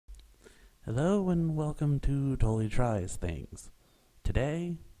Hello and welcome to Toli Tries Things.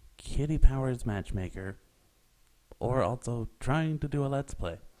 Today, Kitty Powers Matchmaker, or also trying to do a Let's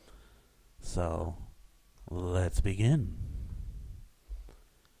Play. So, let's begin.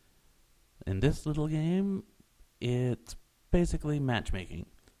 In this little game, it's basically matchmaking.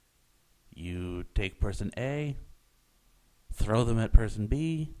 You take person A, throw them at person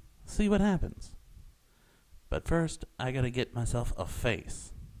B, see what happens. But first, I gotta get myself a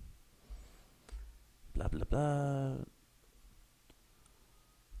face. Blah blah blah.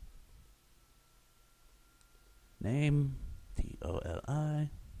 Name Toli.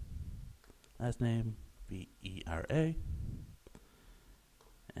 Last name Bera.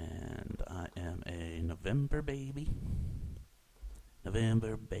 And I am a November baby.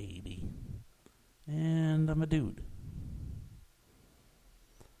 November baby. And I'm a dude.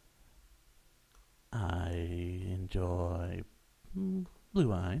 I enjoy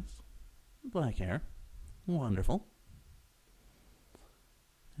blue eyes, black hair. Wonderful.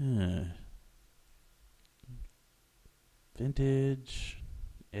 Vintage,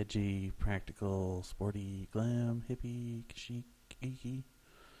 edgy, practical, sporty, glam, hippie, chic, geeky,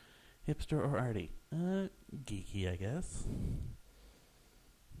 hipster or arty. Geeky, I guess.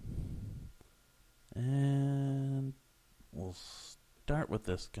 And we'll start with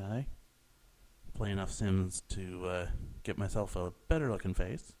this guy. Play enough Sims to get myself a better looking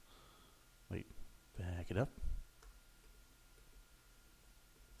face. Wait. Back it up.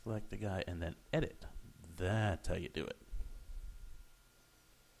 Select the guy and then edit. That's how you do it.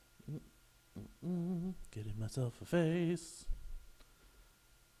 Getting myself a face.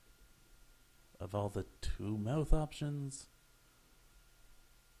 Of all the two mouth options,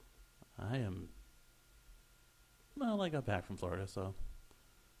 I got back from Florida, so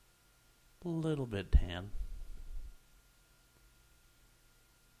a little bit tan.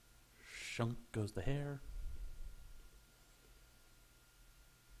 Shunk goes the hair.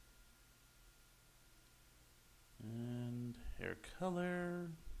 And hair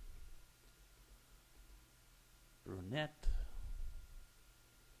color. Brunette.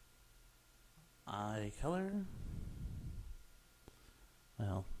 Eye color.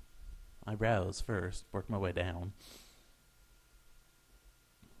 Well, eyebrows first. Work my way down.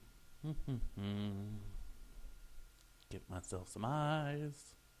 Give myself some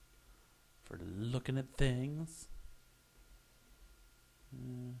eyes. For looking at things.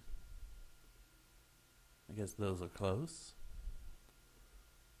 I guess those are close.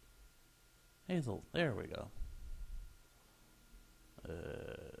 Hazel, there we go. I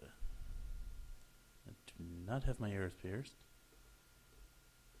do not have my ears pierced.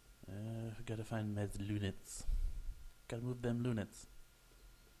 Gotta find my lunets. Gotta move them lunets.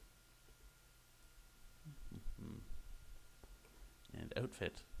 And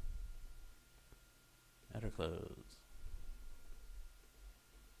outfit. Outer clothes.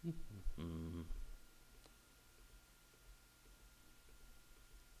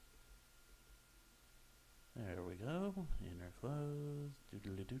 There we go. Inner clothes.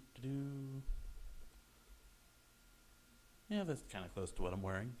 Doodly-doo-doo-doo. Yeah, that's kind of close to what I'm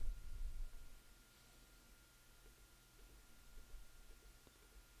wearing.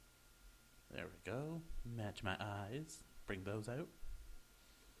 There we go. Match my eyes. Bring those out.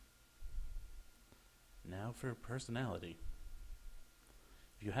 Now for personality.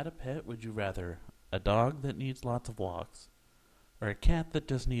 If you had a pet, would you rather a dog that needs lots of walks or a cat that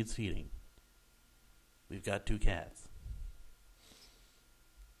just needs feeding? We've got two cats.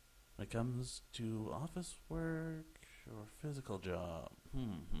 When it comes to office work or physical job,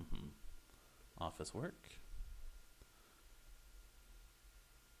 office work.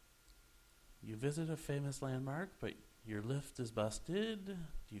 You visit a famous landmark, but your lift is busted.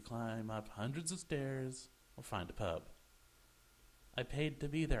 Do you climb up hundreds of stairs or find a pub? I paid to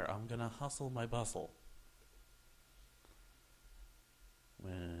be there. I'm gonna hustle my bustle.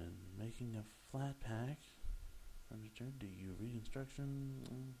 When making a flat pack furniture, do you read instructions?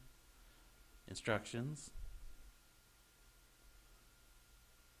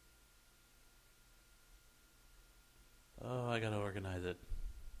 Oh, I gotta organize it.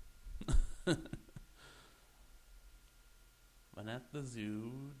 When at the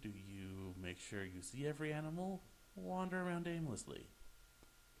zoo, do you make sure you see every animal? Wander around aimlessly.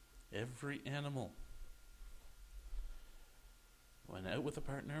 Every animal. When out with a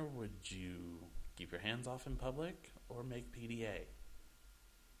partner, would you keep your hands off in public or make PDA?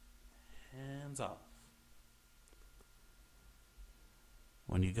 Hands off.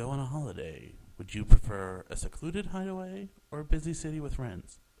 When you go on a holiday, would you prefer a secluded hideaway or a busy city with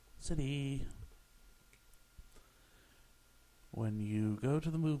friends? City. When you go to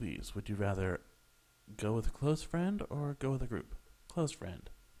the movies, would you rather go with a close friend or go with a group? Close friend.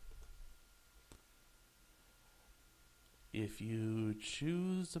 If you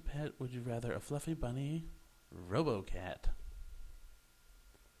choose a pet, would you rather a fluffy bunny, RoboCat?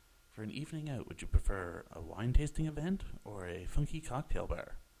 For an evening out, would you prefer a wine tasting event or a funky cocktail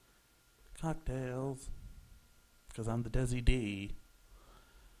bar? Cocktails, because I'm the Desi D.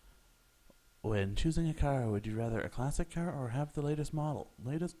 When choosing a car, would you rather a classic car or have the latest model?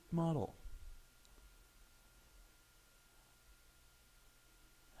 Latest model.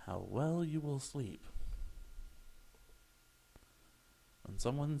 How well you will sleep. When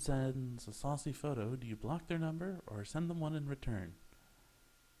someone sends a saucy photo, do you block their number or send them one in return?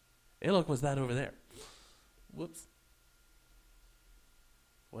 Hey, look, what's that over there? Whoops.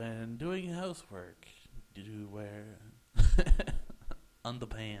 When doing housework, do you wear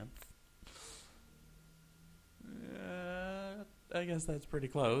underpants? I guess that's pretty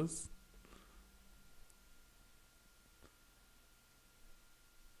close.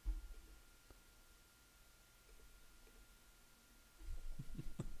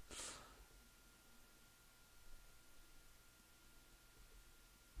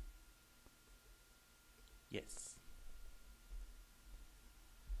 Yes.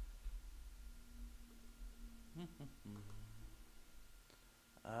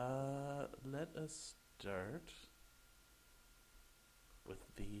 Let us start with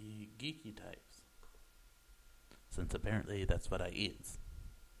the geeky types, since apparently that's what I is.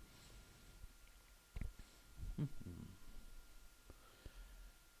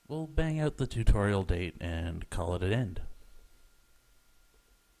 We'll bang out the tutorial date and call it an end.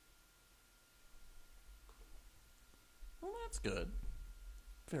 Well, that's good.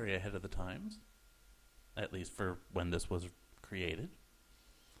 Very ahead of the times. At least for when this was created.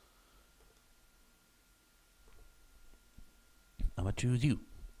 I'm gonna choose you.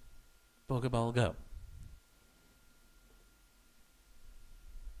 Pokeball, go.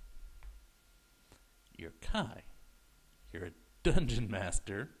 You're Kai. You're a dungeon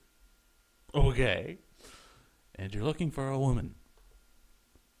master. Okay. And you're looking for a woman.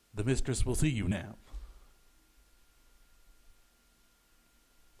 The mistress will see you now.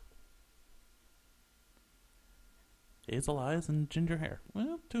 Hazel eyes and ginger hair.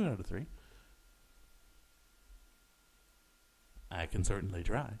 Well, 2 out of 3. I can certainly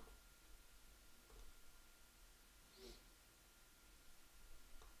try.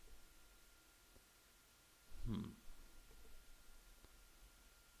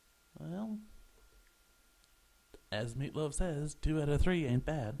 Well, as Meatloaf says, 2 out of 3 ain't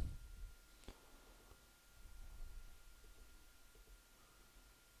bad.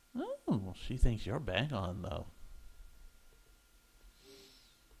 Oh, she thinks you're bang on, though.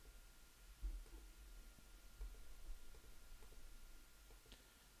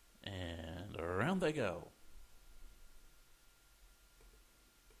 And around they go.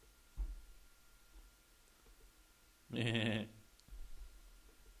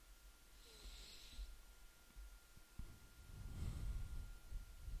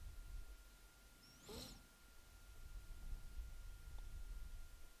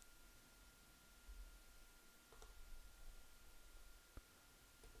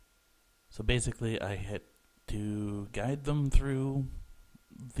 So basically, I had to guide them through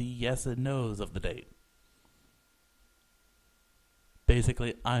the yes and no's of the date.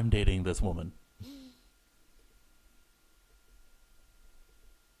 Basically, I'm dating this woman.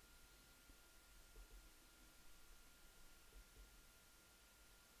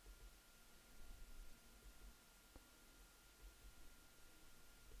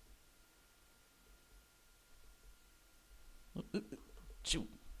 Shoot.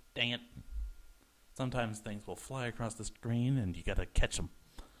 Dang it. Sometimes things will fly across the screen and you gotta catch them.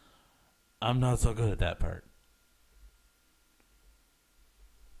 I'm not so good at that part.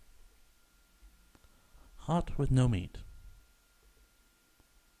 Hot with no meat.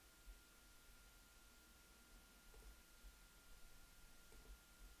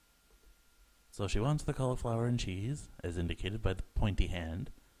 So she wants the cauliflower and cheese, as indicated by the pointy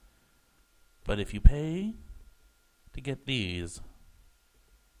hand. But if you pay to get these,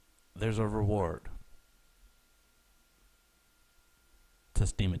 there's a reward. It's a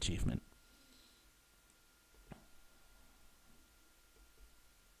Steam achievement.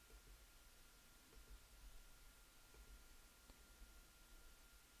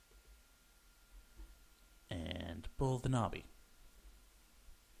 And pull the knobby.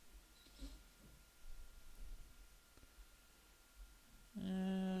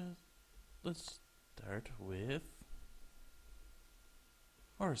 Let's start with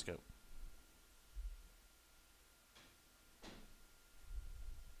horoscope.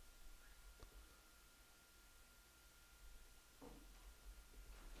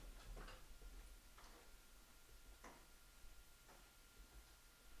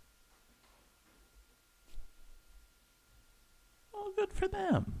 Good for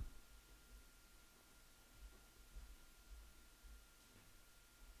them.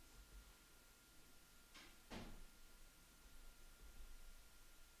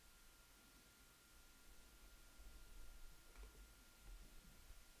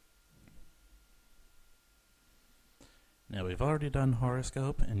 Now, we've already done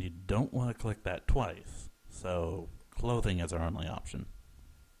horoscope, and you don't want to click that twice. So, clothing is our only option.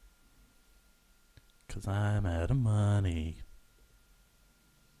 Because I'm out of money.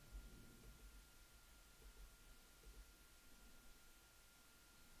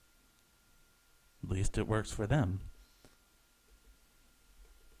 At least it works for them.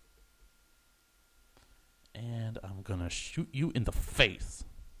 And I'm gonna shoot you in the face.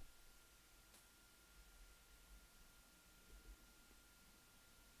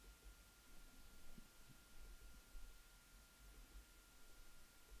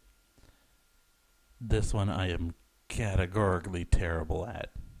 This one I am categorically terrible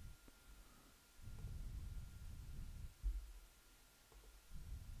at.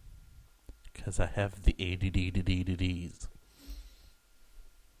 Because I have the ADDs.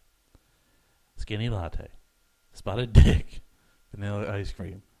 Skinny latte. Spotted dick. Vanilla ice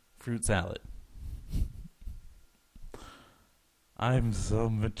cream. Fruit salad. I'm so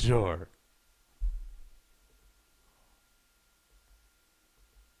mature.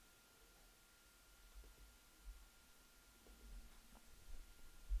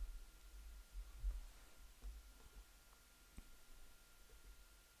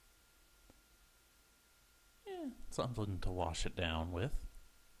 Something to wash it down with.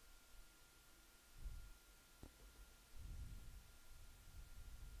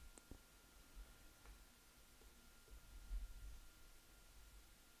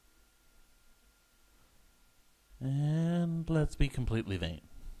 And let's be completely vain.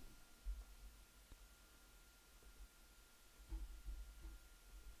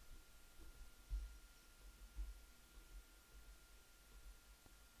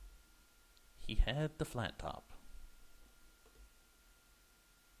 He had the flat top.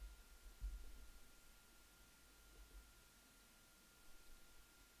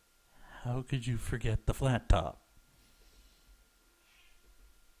 How could you forget the flat top?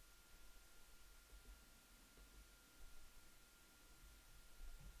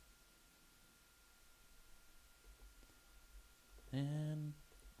 And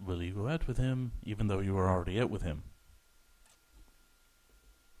will you go out with him, even though you were already out with him?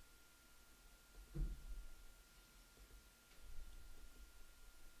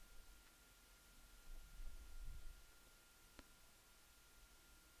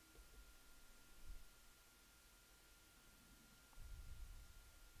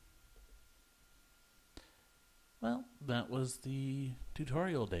 Well, that was the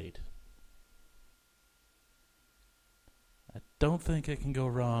tutorial date. I don't think it can go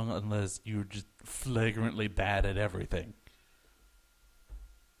wrong unless you're just flagrantly bad at everything.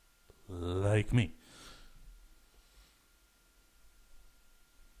 Like me.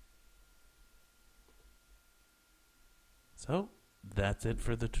 So, that's it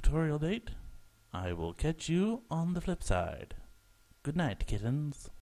for the tutorial date. I will catch you on the flip side. Good night, kittens.